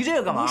你提这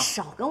个干嘛？你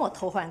少跟我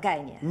偷换概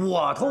念。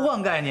我偷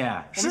换概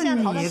念？是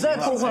你在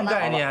偷换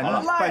概念！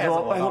你拜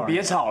托拜托，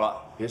别吵了，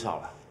别吵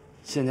了。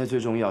现在最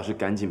重要是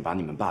赶紧把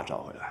你们爸找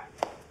回来。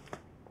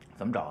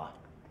怎么找啊？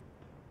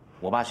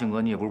我爸性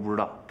格你也不是不知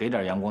道，给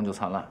点阳光就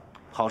灿烂，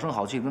好声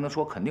好气跟他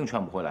说，肯定劝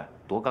不回来，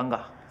多尴尬！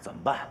怎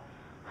么办？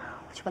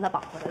我去把他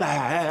绑回来。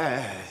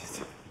哎，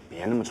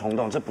别那么冲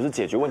动，这不是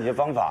解决问题的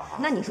方法。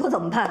那你说怎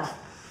么办？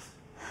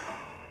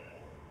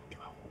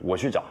我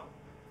去找，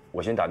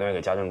我先打电话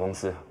给家政公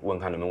司，问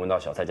看能不能问到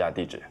小蔡家的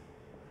地址。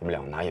你们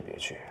两个哪也别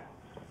去，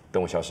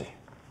等我消息。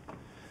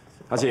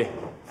阿奇，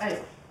哎，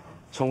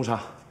冲壶茶。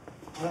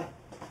好嘞。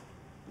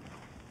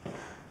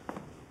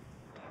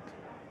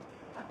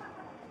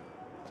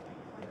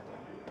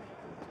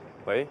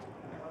喂，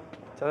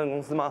家政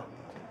公司吗？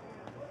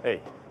哎，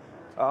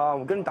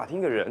我跟你打听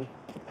一个人。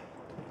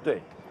对，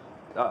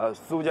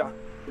苏家。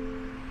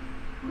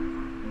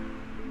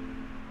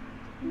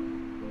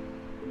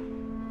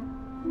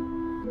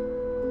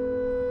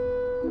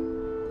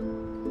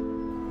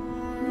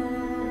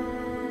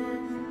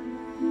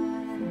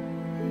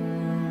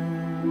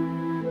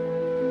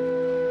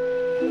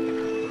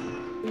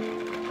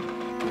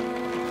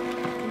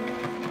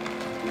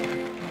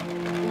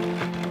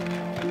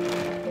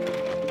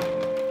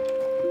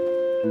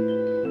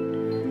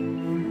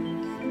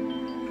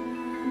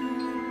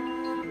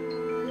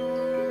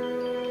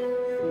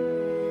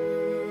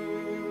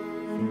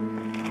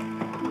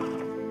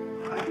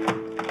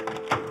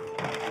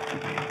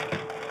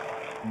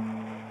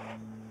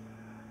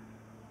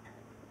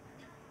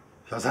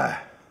小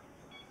蔡，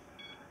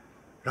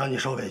让你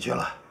受委屈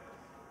了，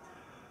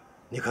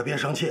你可别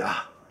生气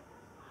啊！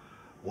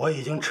我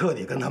已经彻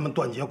底跟他们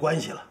断绝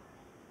关系了。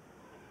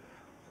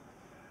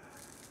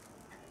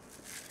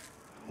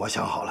我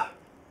想好了，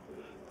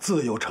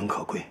自由诚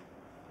可贵，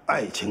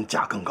爱情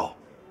价更高。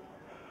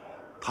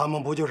他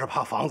们不就是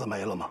怕房子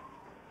没了吗？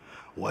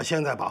我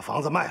现在把房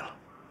子卖了，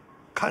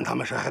看他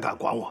们谁还敢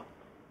管我。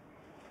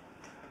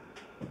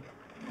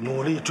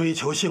努力追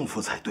求幸福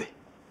才对。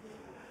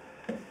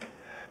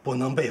不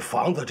能被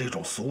房子这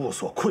种俗物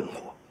所困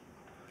惑。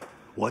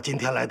我今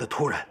天来的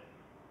突然，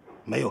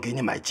没有给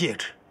你买戒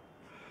指，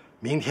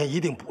明天一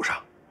定补上。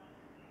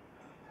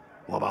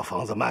我把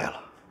房子卖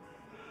了，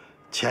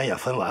钱也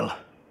分完了，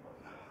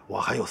我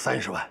还有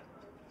30万，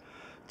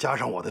加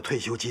上我的退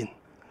休金，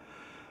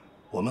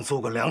我们租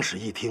个2室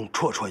1厅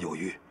绰绰有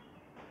余。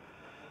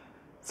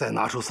再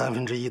拿出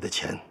1/3的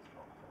钱，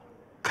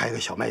开个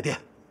小卖店，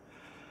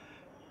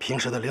平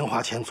时的零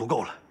花钱足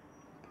够了。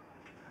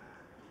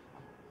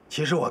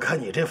其实我看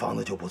你这房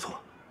子就不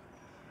错，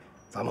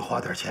咱们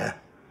花点钱，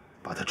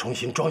把它重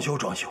新装修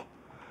装修，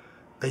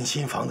跟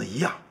新房子一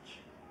样。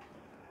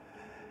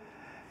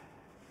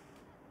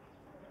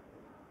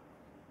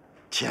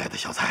亲爱的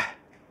小蔡，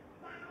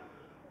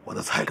我的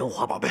菜根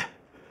花宝贝，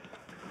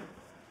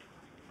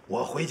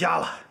我回家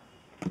了。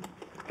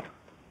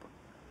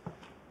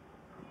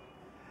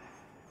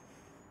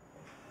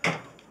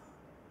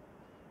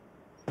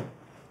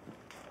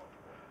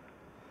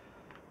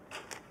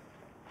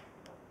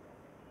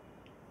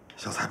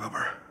小蔡宝贝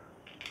儿，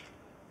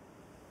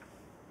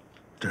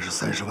这是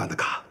30万的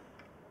卡。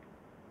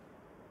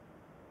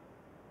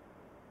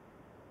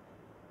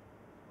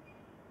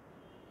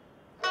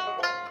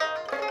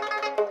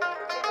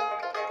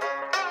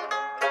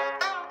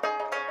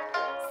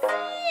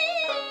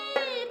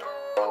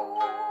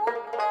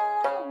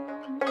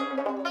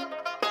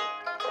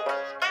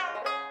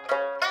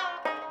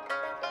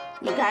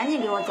你赶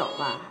紧给我走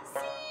吧，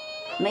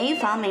没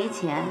房没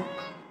钱，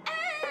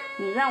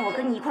你让我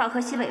跟你一块儿喝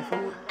西北风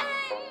啊？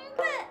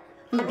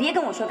你别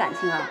跟我说感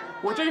情啊，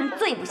我这人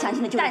最不相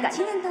信的就是感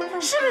情。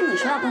是不是你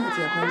说要跟我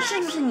结婚？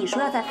是不是你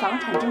说要在房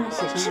产证上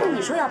写上？是不是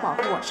你说要保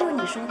护我？是不是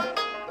你说的？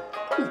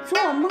你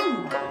做梦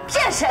吧！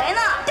骗谁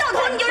呢？掉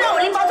头你就让我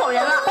拎包走人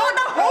了，把我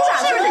当红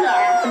傻子？是不是你？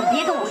你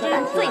别跟我说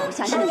感情，最不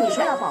相信的就是你说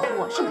要保护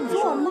我，是不是你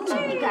做梦？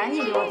你赶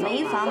紧给我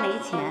没房没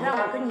钱，让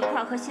我跟你一块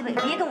喝西北。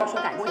别跟我说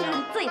感情，我这人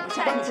最不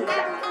相信的就是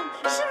感情。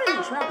是不是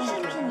你说要跟我？是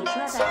不是你说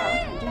要在房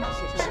产证上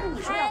写上？是不是你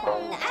说要保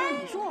护我？是不是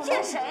你说我？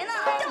骗谁呢？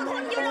掉头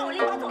你就让我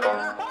拎包走人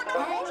了，把我当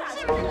红傻子？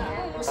是不是你？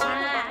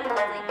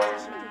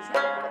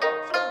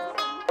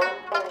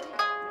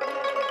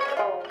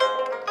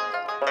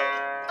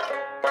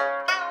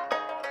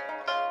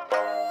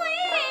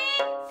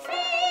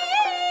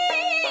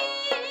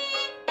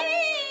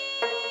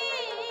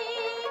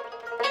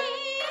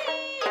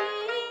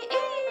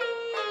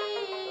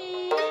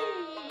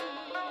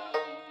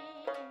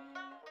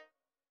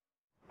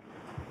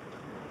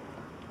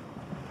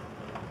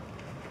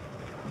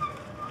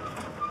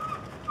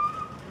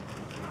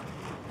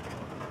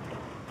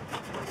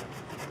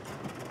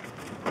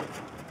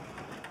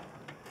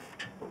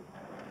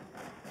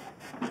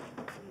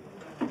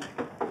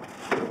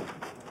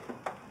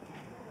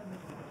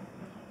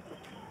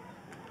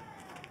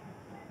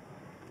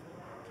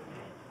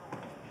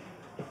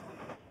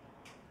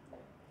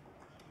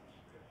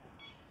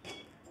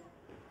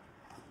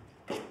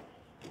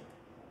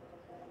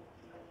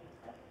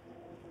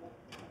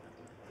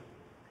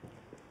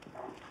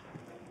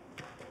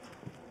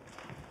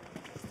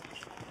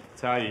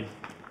蔡阿姨，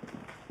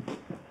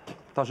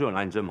大叔有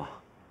来你这吗？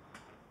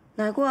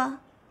来过啊，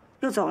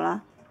又走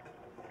了。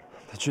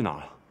他去哪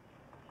了？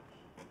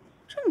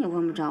这你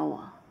问不着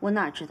我，我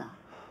哪知道？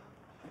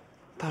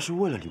大叔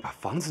为了你把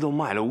房子都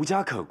卖了，无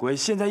家可归，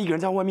现在一个人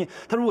在外面，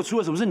他如果出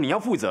了什么事，你要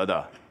负责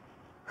的。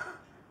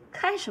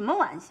开什么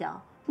玩笑？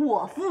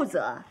我负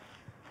责？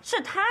是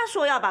他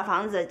说要把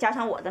房子加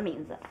上我的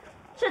名字，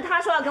是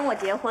他说要跟我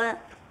结婚，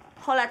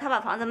后来他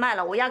把房子卖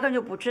了，我压根就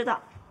不知道。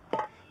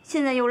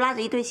现在又拉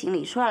着一堆行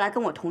李说要来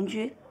跟我同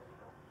居，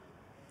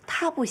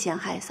他不嫌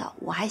害臊，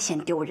我还嫌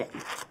丢人。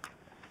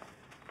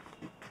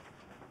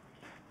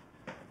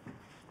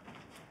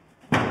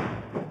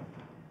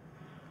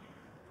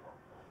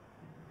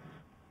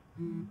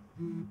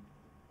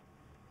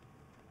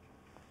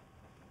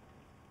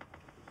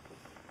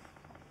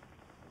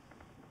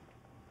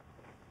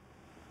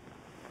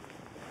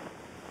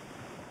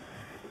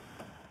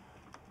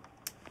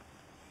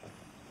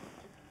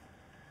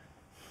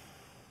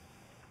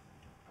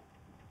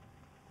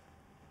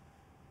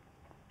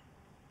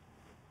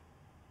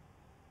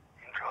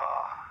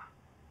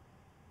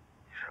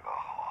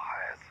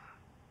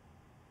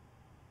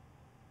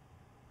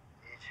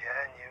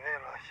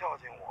孝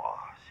敬我，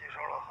牺牲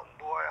了很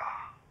多呀。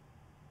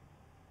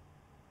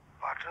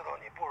爸知道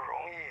你不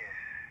容易，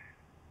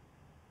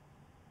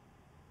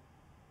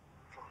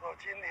走到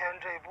今天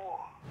这步，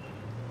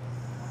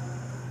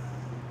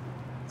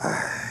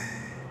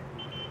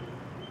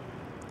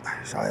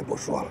啥也不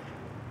说了。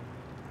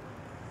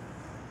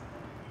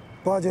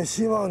爸就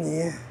希望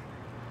你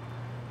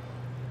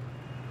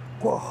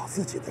过好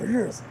自己的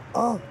日子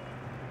啊，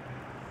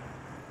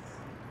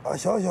把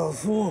小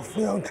苏抚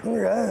养成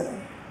人。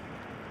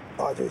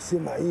爸就心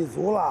满意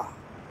足了。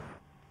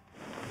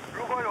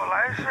如果有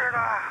来世呢，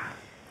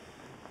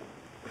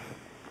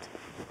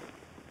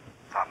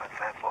咱们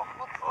再做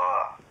父子。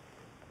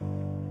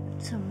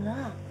怎么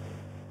了？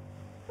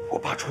我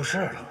爸出事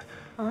了。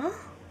啊？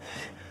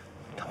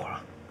等会儿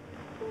啊。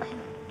哎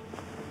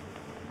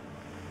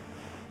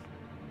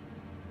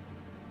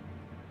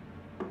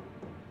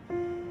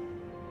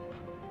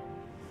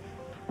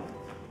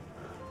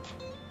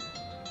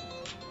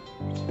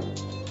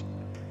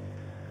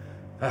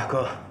呦！哎，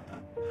哥。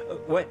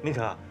喂，明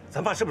成，咱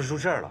爸是不是出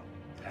事了？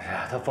哎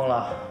呀，他疯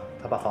了，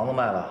他把房子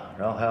卖了，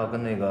然后还要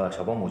跟那个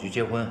小保姆去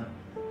结婚，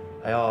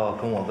还要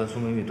跟我跟苏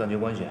明玉断绝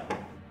关系。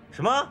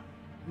什么？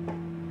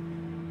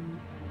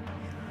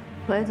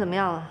喂，怎么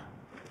样了？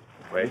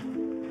喂，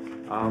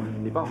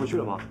你爸回去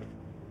了吗？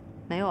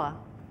没有啊。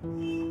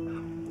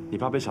你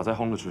爸被小蔡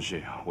轰了出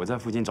去，我在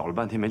附近找了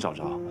半天没找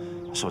着，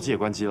手机也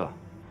关机了。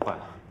坏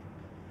了，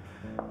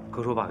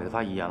哥说爸给他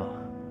发遗言了。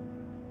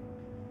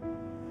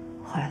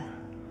坏了。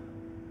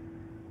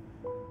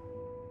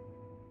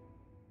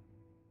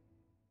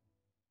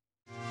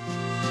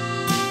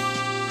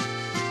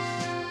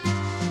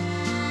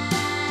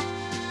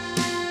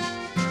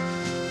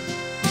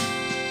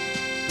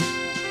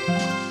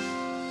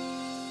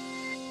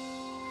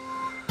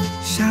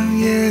像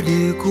夜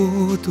里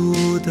孤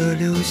独的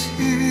流星，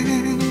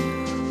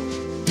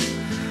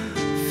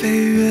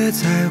飞跃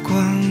在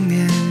光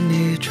年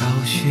里找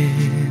寻。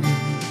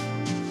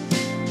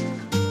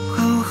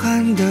浩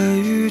瀚的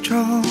宇宙，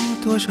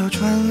多少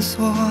穿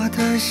梭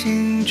的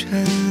星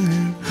辰，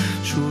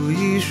数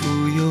一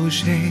数有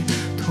谁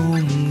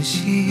同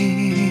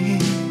行？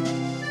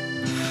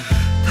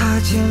踏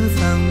肩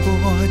翻过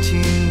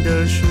尽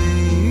的水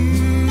云，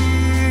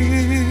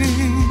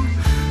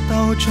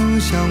到争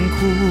相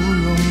枯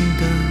荣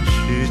的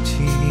事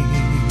情，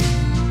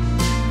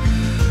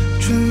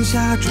春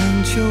夏转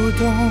秋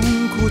冬，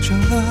哭成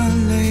了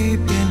泪，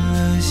变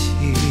了心，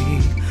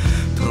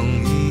同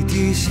一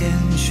滴鲜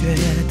血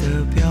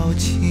的表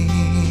情。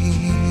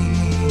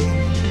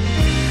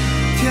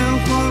天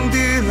荒地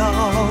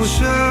老，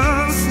生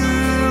死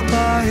白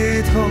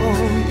头，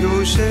有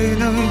谁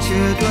能截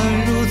断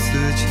如此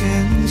牵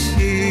系？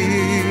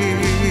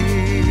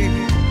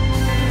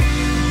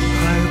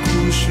海枯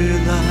石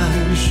烂，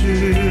是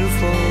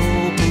否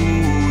不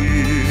语？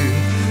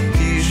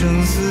一生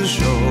厮守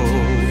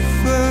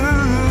分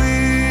离，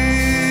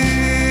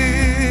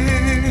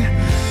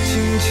轻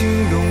轻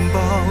拥抱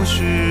是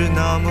那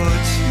么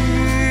近，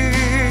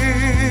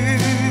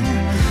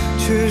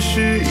却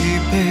是一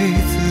辈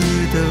子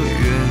的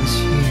远行。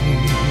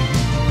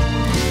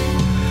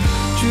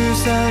聚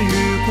散与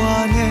挂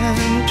念，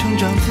成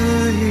长自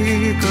一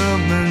个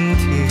门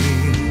庭。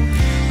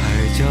海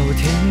角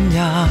天涯，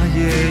也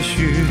许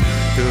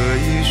得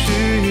一失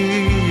一，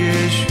也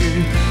许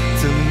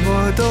怎么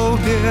都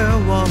别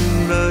忘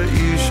了一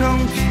生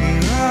平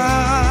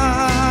安。